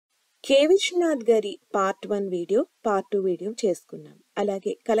కే విశ్వనాథ్ గారి part 1 video, part 2 video చేసుకున్నాం.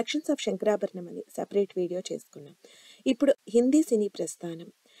 అలాగే కలెక్షన్స్ ఆఫ్ శంకరాభరణం అని సెపరేట్ వీడియో చేసుకున్నాం. ఇప్పుడు హిందీ సినీ ప్రస్థానం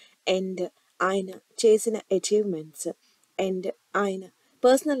అండ్ ఆయన చేసిన అచీవ్మెంట్స్ అండ్ ఆయన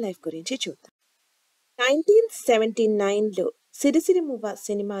పర్సనల్ లైఫ్ గురించి చూద్దాం. 1979లో సిరిసిరి మువ్వ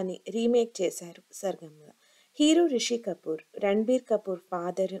సినిమాని రీమేక్ చేశారు సర్గంగా. హీరో రిషి కపూర్, రణ్బీర్ కపూర్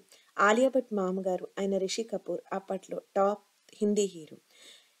ఫాదర్, ఆలియా భట్ మామగారు అయిన రిషి కపూర్ అప్పట్లో top Hindi hero.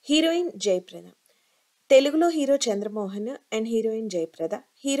 Heroine Jayaprada. తెలుగులో hero Chandramohan and heroine Jayaprada.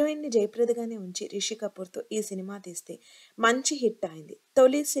 Heroine ని జయప్రదగానే ఉంచి రిషి కపూర్తో ఈ సినిమా తీస్తే మంచి హిట్ అయింది.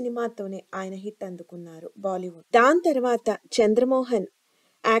 తొలి సినిమాతోనే ఆయన హిట్ అందుకున్నారు బాలీవుడ్. దాని తర్వాత చంద్రమోహన్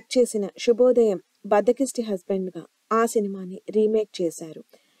యాక్ట్ చేసిన శుభోదయం బద్దకిష్టి హస్బెండ్ గా ఆ సినిమాని రీమేక్ చేశారు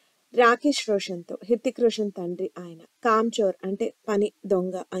రాకేష్ రోషన్తో. హృతిక్ రోషన్ తండ్రి ఆయన. కామ్చోర్ అంటే పని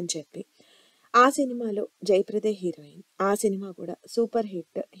దొంగ అని చెప్పి ఆ సినిమాలో జయప్రదే హీరోయిన్. ఆ సినిమా కూడా సూపర్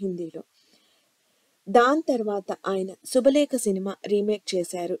హిట్ హిందీలో. దాని తర్వాత ఆయన శుభలేఖ సినిమా రీమేక్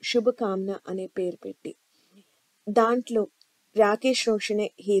చేశారు శుభకామ్న అనే పేరు పెట్టి. దాంట్లో రాకేష్ రోషనే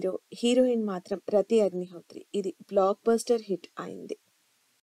హీరో, హీరోయిన్ మాత్రం రతి అగ్నిహోత్రి. ఇది బ్లాక్ బస్టర్ హిట్ అయింది.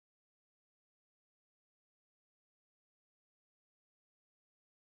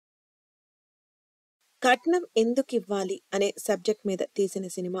 కట్నం ఎందుకు ఇవ్వాలి అనే సబ్జెక్ట్ మీద తీసిన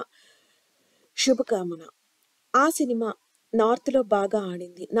సినిమా శుభకామన. ఆ సినిమా నార్త్ లో బాగా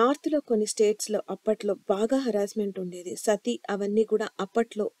ఆడింది. నార్త్ లో కొన్ని స్టేట్స్ లో అప్పట్లో బాగా హరాస్మెంట్ ఉండేది. సతీ అవన్నీ కూడా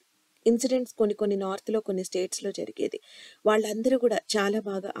అప్పట్లో ఇన్సిడెంట్స్ కొన్ని నార్త్ లో కొన్ని స్టేట్స్ లో జరిగేది. వాళ్ళందరూ కూడా చాలా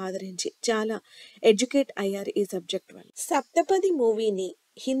బాగా ఆదరించి చాలా ఎడ్యుకేట్ అయ్యారు ఈ సబ్జెక్ట్ వల్ల. సప్తపది మూవీని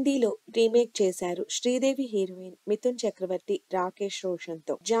హిందీలో రీమేక్ చేశారు శ్రీదేవి హీరోయిన్, మిథున్ చక్రవర్తి, రాకేష్ రోషన్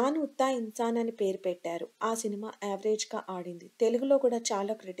తో. జాన్ ఉత్తా ఇన్సాన్ అని పేరు పెట్టారు. ఆ సినిమా యావరేజ్ గా ఆడింది. తెలుగులో కూడా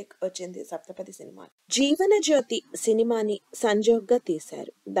చాలా క్రిటిక్ వచ్చింది సప్తపది సినిమా. జీవన జ్యోతి సినిమాని సంజోగ్ గా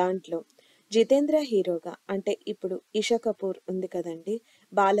తీశారు. దాంట్లో జితేంద్ర హీరోగా, అంటే ఇప్పుడు ఇషా కపూర్ ఉంది కదండి,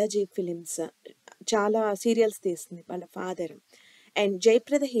 బాలాజీ ఫిలిమ్స్ చాలా సీరియల్స్ తీస్తుంది వాళ్ళ ఫాదర్. అండ్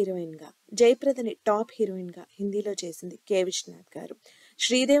జయప్రద హీరోయిన్ గా, జయప్రదని టాప్ హీరోయిన్ గా హిందీలో చేసింది కే విశ్వనాథ్ గారు.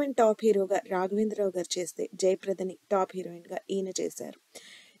 శ్రీదేవిని టాప్ హీరోగా రాఘవేంద్రరావు గారు చేస్తే జయప్రదని టాప్ హీరోయిన్ గా ఈయన చేశారు.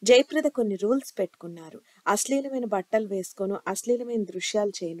 జయప్రద కొన్ని రూల్స్ పెట్టుకున్నారు. అశ్లీలమైన బట్టలు వేసుకోను, అశ్లీలమైన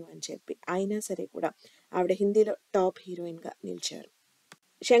దృశ్యాలు చేయను అని చెప్పి. అయినా సరే కూడా ఆవిడ హిందీలో టాప్ హీరోయిన్ గా నిలిచారు.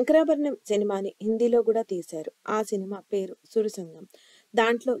 శంకరాభరణం సినిమాని హిందీలో కూడా తీశారు. ఆ సినిమా పేరు సురసంగం.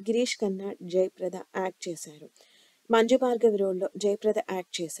 దాంట్లో గిరీష్ కన్నాడ్, జయప్రద యాక్ట్ చేశారు. మంజు భార్గవి రోల్లో జయప్రద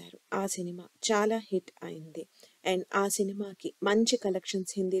యాక్ట్ చేశారు. ఆ సినిమా చాలా హిట్ అయింది అండ్ ఆ సినిమాకి మంచి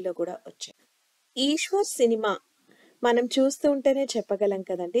కలెక్షన్స్ హిందీలో కూడా వచ్చాయి. ఈశ్వర్ సినిమా మనం చూస్తూ ఉంటేనే చెప్పగలం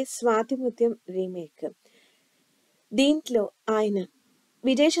కదండి, స్వాతి ముత్యం రీమేక్. దీంట్లో ఆయన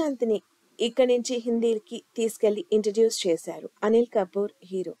విజయశాంతిని ఇక్కడి నుంచి హిందీకి తీసుకెళ్లి ఇంట్రడ్యూస్ చేశారు. అనిల్ కపూర్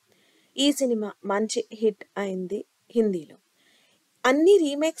హీరో. ఈ సినిమా మంచి హిట్ అయింది హిందీలో. అన్ని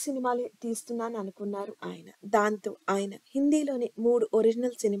రీమేక్ సినిమాలే తీస్తున్నాను అనుకున్నారు ఆయన. దాంతో ఆయన హిందీలోని 3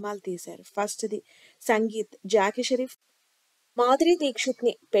 ఒరిజినల్ సినిమాలు తీశారు. ఫస్ట్ది సంగీత్, జాకీ షరీఫ్, మాధురి దీక్షిత్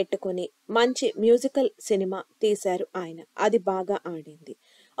ని పెట్టుకుని మంచి మ్యూజికల్ సినిమా తీశారు ఆయన. అది బాగా ఆడింది.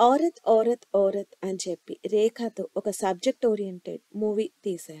 ఔరత్ ఔరత్ ఔరత్ అని చెప్పి రేఖతో ఒక సబ్జెక్ట్ ఓరియంటెడ్ మూవీ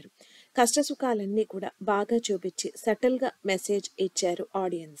తీశారు. కష్టసుఖాలన్నీ కూడా బాగా చూపించి సటిల్ గా మెసేజ్ ఇచ్చారు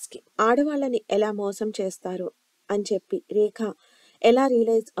ఆడియన్స్ కి. ఆడవాళ్ళని ఎలా మోసం చేస్తారో అని చెప్పి రేఖ ఎలా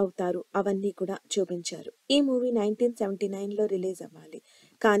రియలైజ్ అవుతారు అవన్నీ కూడా చూపించారు. ఈ మూవీ 1979లో రిలీజ్ అవ్వాలి,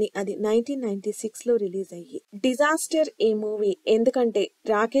 కానీ అది 1996లో రిలీజ్ అయ్యి డిజాస్టర్ ఈ మూవీ. ఎందుకంటే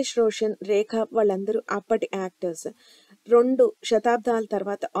రాకేష్ రోషన్, రేఖ వాళ్ళందరూ అప్పటి యాక్టర్స్. 2 శతాబ్దాల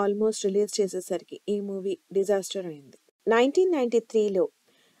తర్వాత ఆల్మోస్ట్ రిలీజ్ చేసేసరికి ఈ మూవీ డిజాస్టర్ అయింది. 1993లో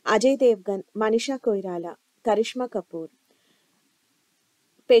అజయ్ దేవ్గన్, మనీషా కొయిరాలా, కరిష్మా కపూర్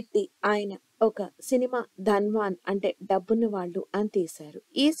పెట్టి ఆయన ఒక సినిమా ధన్వాన్ అంటే డబ్బున్న వాళ్ళు అని తీశారు.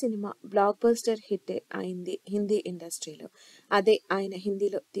 ఈ సినిమా బ్లాక్ బస్టర్ హిట్ అయింది హిందీ ఇండస్ట్రీలో. అదే ఆయన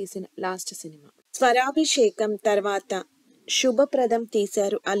హిందీలో తీసిన లాస్ట్ సినిమా. స్వరాభిషేకం తర్వాత శుభప్రదం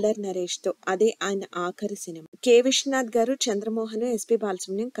తీశారు అల్లరి నరేష్ తో. అదే ఆయన ఆఖరి సినిమా. కె విశ్వనాథ్ గారు, చంద్రమోహన్, ఎస్పి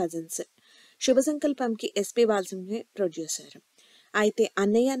బాలసుబ్రహ్మణ్యం కజిన్స్. శుభ సంకల్పంకి ఎస్పి బాలసుబ్రహ్మణ్యం ప్రొడ్యూసర్. అయితే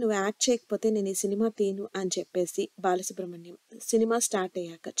అన్నయ్య నువ్వు యాక్ట్ చేయకపోతే నేను ఈ సినిమా తీను అని చెప్పేసి బాలసుబ్రహ్మణ్యం సినిమా స్టార్ట్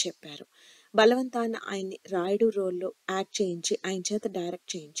అయ్యాక చెప్పారు. బలవంతాన ఆయన్ని రాయుడు రోల్లో యాక్ట్ చేయించి ఆయన చేత డైరెక్ట్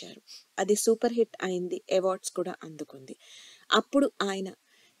చేయించారు. అది సూపర్ హిట్ అయింది, అవార్డ్స్ కూడా అందుకుంది. అప్పుడు ఆయన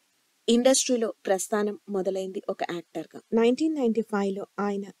ఇండస్ట్రీలో ప్రస్థానం మొదలైంది ఒక యాక్టర్గా. 1995లో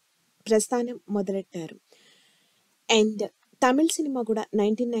ఆయన ప్రస్థానం మొదలెట్టారు. అండ్ తమిళ్ సినిమా కూడా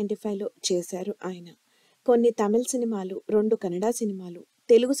 1995లో చేశారు ఆయన. కొన్ని తమిళ్ సినిమాలు, 2 కన్నడ సినిమాలు,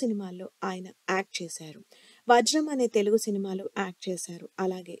 తెలుగు సినిమాల్లో ఆయన యాక్ట్ చేశారు. వజ్రం అనే తెలుగు సినిమాలో యాక్ట్ చేశారు.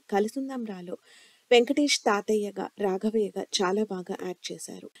 అలాగే కలిసుందాం రాలో వెంకటేష్ తాతయ్యగా, రాఘవయ్యగా చాలా బాగా యాక్ట్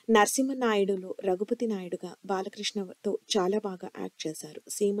చేశారు. నరసింహనాయుడులో రఘుపతి నాయుడుగా బాలకృష్ణతో చాలా బాగా యాక్ట్ చేశారు.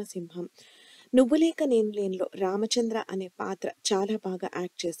 సీమసింహం, నువ్వు లేక నేను లేనులో రామచంద్ర అనే పాత్ర చాలా బాగా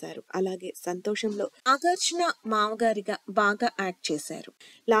యాక్ట్ చేశారు. అలాగే సంతోషంలో నాగార్జున మామగారిగా బాగా యాక్ట్ చేశారు.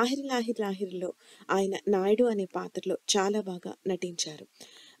 లాహిరి లాహిరి లాహిరిలో ఆయన నాయుడు అనే పాత్రలో చాలా బాగా నటించారు.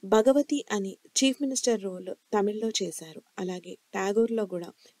 భగవతి అని చీఫ్ మినిస్టర్ రోల్ తమిళ్లో చేశారు. అలాగే టాగోర్లో కూడా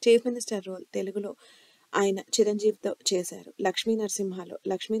చీఫ్ మినిస్టర్ రోల్ తెలుగులో ఆయన చిరంజీవితో చేశారు. లక్ష్మీ నరసింహలో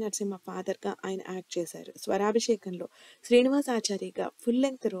లక్ష్మీ నరసింహ ఫాదర్గా ఆయన యాక్ట్ చేశారు. స్వరాభిషేకంలో శ్రీనివాసాచారిగా ఫుల్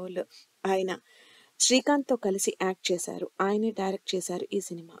లెంగ్త్ రోల్ ఆయన శ్రీకాంత్తో కలిసి యాక్ట్ చేశారు. ఆయనే డైరెక్ట్ చేశారు ఈ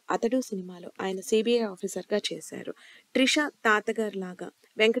సినిమా. అతడు సినిమాలో ఆయన సిబిఐ ఆఫీసర్గా చేశారు. ట్రిష తాతగారు లాగా,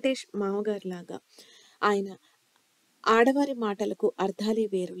 వెంకటేష్ మామగారు లాగా ఆయన ఆడవారి మాటలకు అర్థాలే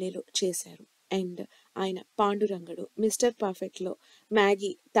వేరులేలో చేశారు. అండ్ ఆయన పాండురంగడు, మిస్టర్ పర్ఫెక్ట్లో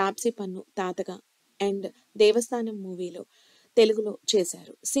మ్యాగీ, తాప్సీ పన్ను తాతగా అండ్ దేవస్థానం మూవీలో తెలుగులో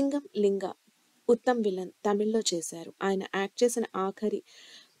చేశారు. సింగం లింగ ఉత్తమ్ విలన్ తమిళ్లో చేశారు. ఆయన యాక్ట్ చేసిన ఆఖరి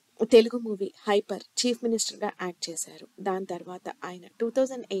తెలుగు మూవీ హైపర్ చీఫ్ మినిస్టర్గా యాక్ట్ చేశారు. దాని తర్వాత ఆయన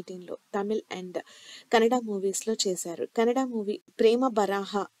 2018లో తమిళ్ అండ్ కన్నడ మూవీస్లో చేశారు. Kannada movie Prema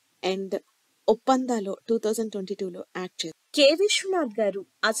బరాహ and ఒప్పందాలో 2022లో act చేశారు. కె విశ్వనాథ్ గారు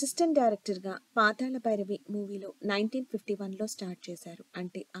అసిస్టెంట్ డైరెక్టర్గా పాతాళ భైరవి మూవీలో 1951లో స్టార్ట్ చేశారు.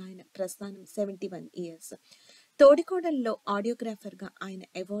 అంటే ఆయన ప్రస్థానం 71 ఇయర్స్. తోడికోడల్లో ఆడియోగ్రాఫర్గా ఆయన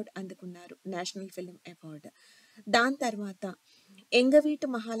అవార్డు అందుకున్నారు, నేషనల్ ఫిల్మ్ అవార్డు. దాని తర్వాత ఎంగవీటు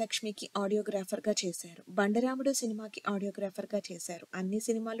మహాలక్ష్మికి ఆడియోగ్రాఫర్గా చేశారు. బండరాముడు సినిమాకి ఆడియోగ్రాఫర్గా చేశారు. అన్ని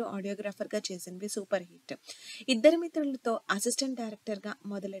సినిమాలు ఆడియోగ్రాఫర్గా చేసినవి సూపర్ హిట్. ఇద్దరు మిత్రులతో అసిస్టెంట్ డైరెక్టర్గా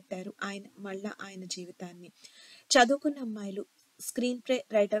మొదలెట్టారు ఆయన మళ్ళా ఆయన జీవితాన్ని. చదువుకున్న అమ్మాయిలు స్క్రీన్ ప్లే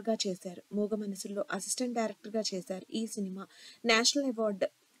రైటర్గా చేశారు. మూగ మనసుల్లో అసిస్టెంట్ డైరెక్టర్గా చేశారు. ఈ సినిమా నేషనల్ అవార్డు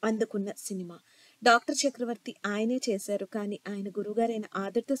అందుకున్న సినిమా. డాక్టర్ చక్రవర్తి ఆయనే చేశారు, కానీ ఆయన గురుగారైన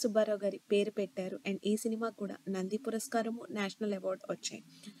ఆదర్శ సుబ్బారావు గారి పేరు పెట్టారు. అండ్ ఈ సినిమా కూడా నంది పురస్కారము, నేషనల్ అవార్డు వచ్చాయి.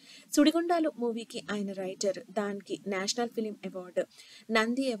 సుడిగుండాలు మూవీకి ఆయన రైటర్, దానికి national film award,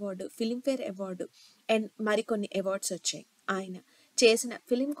 Nandi award, Filmfare award and మరికొన్ని అవార్డ్స్ వచ్చాయి. ఆయన చేసిన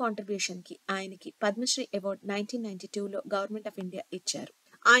ఫిలిం కాంట్రిబ్యూషన్కి ఆయనకి Padmashri award 1992లో government of India ఇచ్చారు.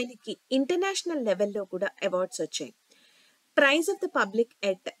 ఆయనకి ఇంటర్నేషనల్ లెవెల్లో కూడా అవార్డ్స్ వచ్చాయి. Praise of the public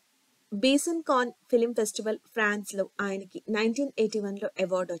at బేసన్కాన్ film festival ఫ్రాన్స్లో ఆయనకి 1981లో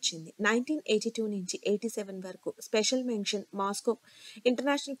అవార్డు వచ్చింది. 1982 నుంచి 87 వరకు special mention Moscow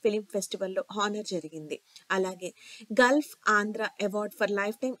international film ఫెస్టివల్లో honour జరిగింది. అలాగే Gulf Andhra award for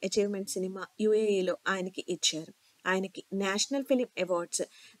life time achievement cinema యుఏఈలో ఆయనకి ఇచ్చారు. ఆయనకి national film awards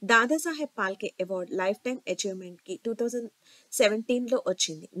Dadasaheb Phalke award life time అచీవ్మెంట్కి 2017లో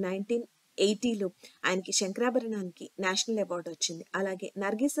వచ్చింది. 1980లో ఆయనకి శంకరాభరణానికి నేషనల్ అవార్డు వచ్చింది. అలాగే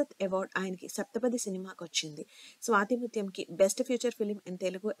నర్గిసత్ అవార్డు ఆయనకి సప్తపది సినిమాకి వచ్చింది. Swathi ముత్యంకి best future film in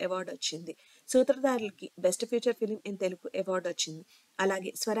Telugu award వచ్చింది. సూత్రధారులకి best future film in Telugu award వచ్చింది.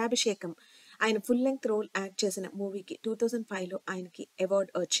 అలాగే స్వరాభిషేకం ఆయన ఫుల్ లెంగ్త్ రోల్ యాక్ట్ చేసిన మూవీకి 2005లో ఆయనకి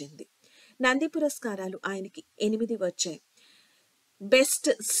అవార్డు వచ్చింది. నంది పురస్కారాలు ఆయనకి 8 వచ్చాయి. బెస్ట్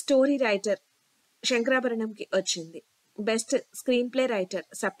స్టోరీ రైటర్ శంకరాభరణంకి వచ్చింది. బెస్ట్ స్క్రీన్ ప్లే రైటర్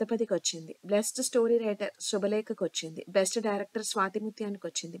సప్తపదికి వచ్చింది. బెస్ట్ స్టోరీ రైటర్ శుభలేఖకు వచ్చింది. బెస్ట్ డైరెక్టర్ స్వాతిముత్యానికి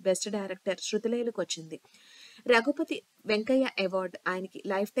వచ్చింది. బెస్ట్ డైరెక్టర్ శృతిలేలుకు వచ్చింది. రఘుపతి వెంకయ్య అవార్డు ఆయనకి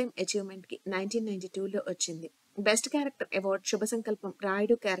లైఫ్ టైమ్ అచీవ్మెంట్కి 1992లో వచ్చింది. బెస్ట్ క్యారెక్టర్ అవార్డు శుభ సంకల్పం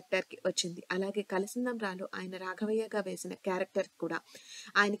రాయుడు క్యారెక్టర్కి వచ్చింది. అలాగే కలిసిందం రాలో ఆయన రాఘవయ్యగా వేసిన క్యారెక్టర్ కూడా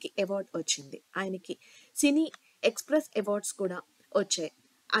ఆయనకి అవార్డు వచ్చింది. ఆయనకి సినీ ఎక్స్ప్రెస్ అవార్డ్స్ కూడా వచ్చాయి.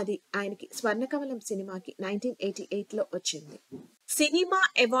 అది ఆయనకి స్వర్ణకమలం సినిమాకి 1988లో వచ్చింది. Cinema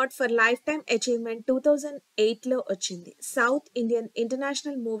award for life time achievement 2008లో వచ్చింది. South Indian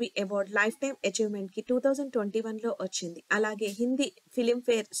international movie award life time అచీవ్మెంట్కి 2021లో వచ్చింది. అలాగే Hindi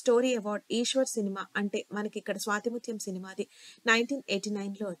Filmfare story award Eshwar cinema అంటే మనకి ఇక్కడ స్వాతిముత్యం సినిమాది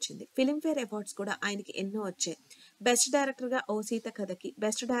 1989లో వచ్చింది. ఫిలింఫేర్ అవార్డ్స్ కూడా ఆయనకి ఎన్నో వచ్చాయి. బెస్ట్ డైరెక్టర్గా ఓ సీత కథకి,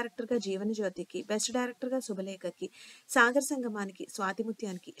 బెస్ట్ డైరెక్టర్గా జీవన జ్యోతికి, బెస్ట్ డైరెక్టర్గా శుభలేఖకి, సాగర్ సంగమానికి,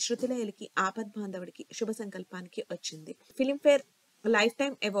 స్వాతిముత్యానికి, శృతిలయలకి, ఆపద్ బాంధవుడికి, శుభ సంకల్పానికి వచ్చింది. ఫిలింఫేర్ లైఫ్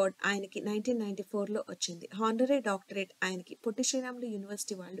టైమ్ అవార్డ్ ఆయనకి 1994లో వచ్చింది. హానరీ డాక్టరేట్ ఆయనకి పొట్టి శ్రీరాములు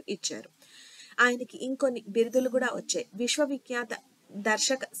యూనివర్సిటీ వాళ్ళు ఇచ్చారు. ఆయనకి ఇంకొన్ని బిరుదులు కూడా వచ్చాయి. విశ్వవిఖ్యాత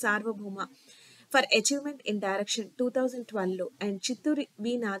దర్శక సార్వభౌమ for achievement in direction 2012లో and Chitturi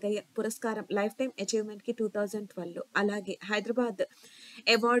వి నాగయ్య పురస్కారం లైఫ్ టైమ్ అచీవ్మెంట్కి 2012లో. అలాగే హైదరాబాద్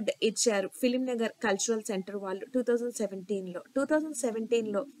అవార్డు ఇచ్చారు ఫిలిం నగర్ కల్చరల్ సెంటర్ వాళ్ళు 2017లో.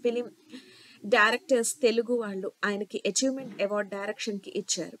 2017లో ఫిలిం డైరెక్టర్స్ తెలుగు వాళ్ళు ఆయనకి అచీవ్మెంట్ అవార్డ్ డైరెక్షన్కి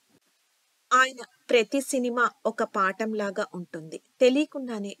ఇచ్చారు. ఆయన ప్రతి సినిమా ఒక పాఠంలాగా ఉంటుంది.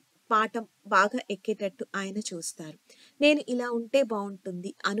 తెలియకుండానే పాఠం బాగా ఎక్కేటట్టు ఆయన చూస్తారు. నేను ఇలా ఉంటే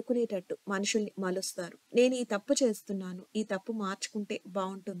బావుంటుంది అనుకునేటట్టు మనుషుల్ని మలుస్తారు. నేను ఈ తప్పు చేస్తున్నాను, ఈ తప్పు మార్చుకుంటే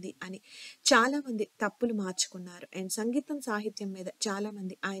బావుంటుంది అని చాలామంది తప్పులు మార్చుకున్నారు. అండ్ సంగీతం, సాహిత్యం మీద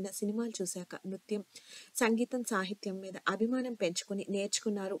చాలామంది ఆయన సినిమాలు చూశాక నృత్యం, సంగీతం, సాహిత్యం మీద అభిమానం పెంచుకొని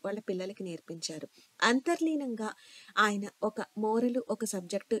నేర్చుకున్నారు. వాళ్ళ పిల్లలకి నేర్పించారు. అంతర్లీనంగా ఆయన ఒక మోరలు, ఒక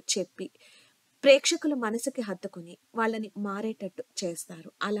సబ్జెక్టు చెప్పి ప్రేక్షకుల మనసుకి హత్తుకుని వాళ్ళని మారేటట్టు చేస్తారు.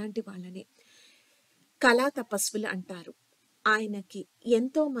 అలాంటి వాళ్ళని కళా తపస్వులు అంటారు. ఆయనకి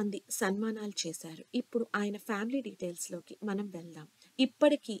ఎంతో మంది సన్మానాలు చేశారు. ఇప్పుడు ఆయన ఫ్యామిలీ డీటెయిల్స్‌లోకి మనం వెళ్దాం.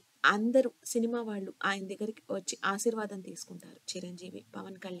 ఇప్పటికి అందరూ సినిమా వాళ్ళు ఆయన దగ్గరికి వచ్చి ఆశీర్వాదం తీసుకుంటారు. చిరంజీవి,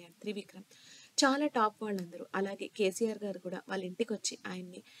 పవన్ కళ్యాణ్, త్రివిక్రమ్ చాలా టాప్ వాళ్ళందరూ. అలాగే కేసీఆర్ గారు కూడా వాళ్ళ ఇంటికొచ్చి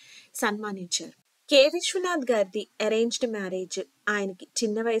ఆయన్ని సన్మానించారు. కె. విశ్వనాథ్ గారిది అరేంజ్డ్ మ్యారేజ్. ఆయనకి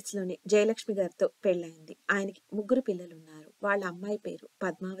చిన్న వయసులోనే జయలక్ష్మి గారితో పెళ్ళయింది. ఆయనకి ముగ్గురు పిల్లలున్నారు. వాళ్ళ అమ్మాయి పేరు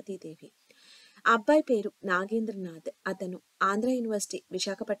పద్మావతి దేవి. అబ్బాయి పేరు నాగేంద్రనాథ్. అతను ఆంధ్ర యూనివర్సిటీ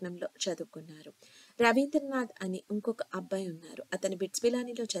విశాఖపట్నంలో చదువుకున్నారు. రవీంద్రనాథ్ అని ఇంకొక అబ్బాయి ఉన్నారు. అతను బిట్స్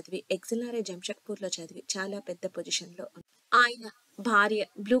పిలానీలో చదివి ఎక్సిలారే జంషెడ్పూర్లో చదివి చాలా పెద్ద పొజిషన్లో ఉన్నారు. ఆయన భార్య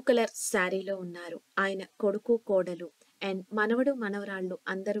బ్లూ కలర్ శారీలో ఉన్నారు. ఆయన కొడుకు, కోడలు అండ్ మనవడు, మనవరాళ్ళు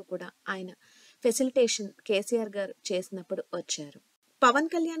అందరూ కూడా ఆయన ఫెసిలిటేషన్ కేసీఆర్ గారు చేసినప్పుడు వచ్చారు. పవన్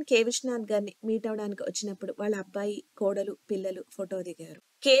కళ్యాణ్ కె. విశ్వనాథ్ గారిని మీట్ అవడానికి వచ్చినప్పుడు వాళ్ళ అబ్బాయి, కోడలు, పిల్లలు ఫోటో దిగారు.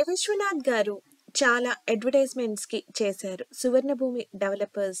 కె. విశ్వనాథ్ గారు చాలా అడ్వర్టైజ్మెంట్స్ కి చేశారు. సువర్ణభూమి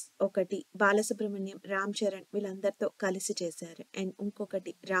డెవలపర్స్ ఒకటి, బాలసుబ్రహ్మణ్యం, రామ్ చరణ్ వీళ్ళందరితో కలిసి చేశారు. అండ్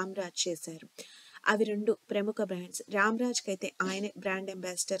ఇంకొకటి రామ్ రాజ్ చేశారు. అవి రెండు ప్రముఖ బ్రాండ్స్. రామ్ రాజ్ కైతే ఆయనే బ్రాండ్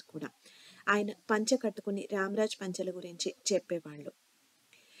అంబాసిడర్ కూడా. ఆయన పంచ కట్టుకుని రామ్ రాజ్ పంచల గురించి చెప్పేవాళ్ళు.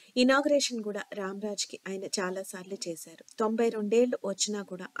 ఇనాగ్రేషన్ కూడా రామ్రాజ్కి ఆయన చాలా సార్లు చేశారు. 92 ఏళ్ళు వచ్చినా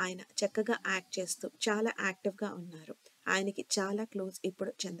కూడా ఆయన చక్కగా యాక్ట్ చేస్తూ చాలా యాక్టివ్గా ఉన్నారు. ఆయనకి చాలా క్లోజ్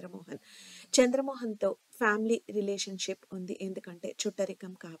ఇప్పుడు చంద్రమోహన్. చంద్రమోహన్తో ఫ్యామిలీ రిలేషన్షిప్ ఉంది, ఎందుకంటే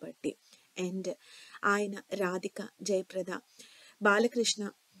చుట్టరికం కాబట్టి. అండ్ ఆయన రాధిక, జయప్రద, బాలకృష్ణ,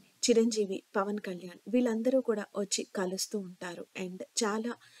 చిరంజీవి, పవన్ కళ్యాణ్ వీళ్ళందరూ కూడా వచ్చి కలుస్తూ ఉంటారు. అండ్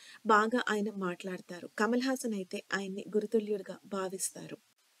చాలా బాగా ఆయన మాట్లాడతారు. కమల్ హాసన్ అయితే ఆయన్ని గురుతుల్యుడిగా భావిస్తారు.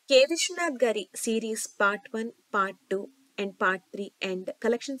 కె. విశ్వనాథ్ గారి series part 1, part 2 and part 3 and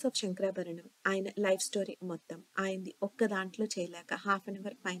collections of Shankarabharanam ఆయన లైఫ్ స్టోరీ మొత్తం ఆయనది ఒక్క దాంట్లో చేయలేక హాఫ్ అన్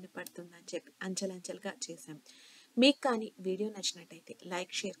అవర్ పైన పడుతుందని చెప్పి అంచెలంచెలుగా చేశాం. మీకు కానీ వీడియో నచ్చినట్టయితే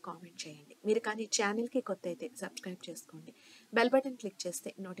లైక్, షేర్, కామెంట్ చేయండి. మీరు కానీ ఛానల్కి కొత్త అయితే సబ్స్క్రైబ్ చేసుకోండి. బెల్ బటన్ క్లిక్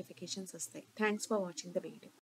చేస్తే నోటిఫికేషన్స్ వస్తాయి. Thanks for watching the video.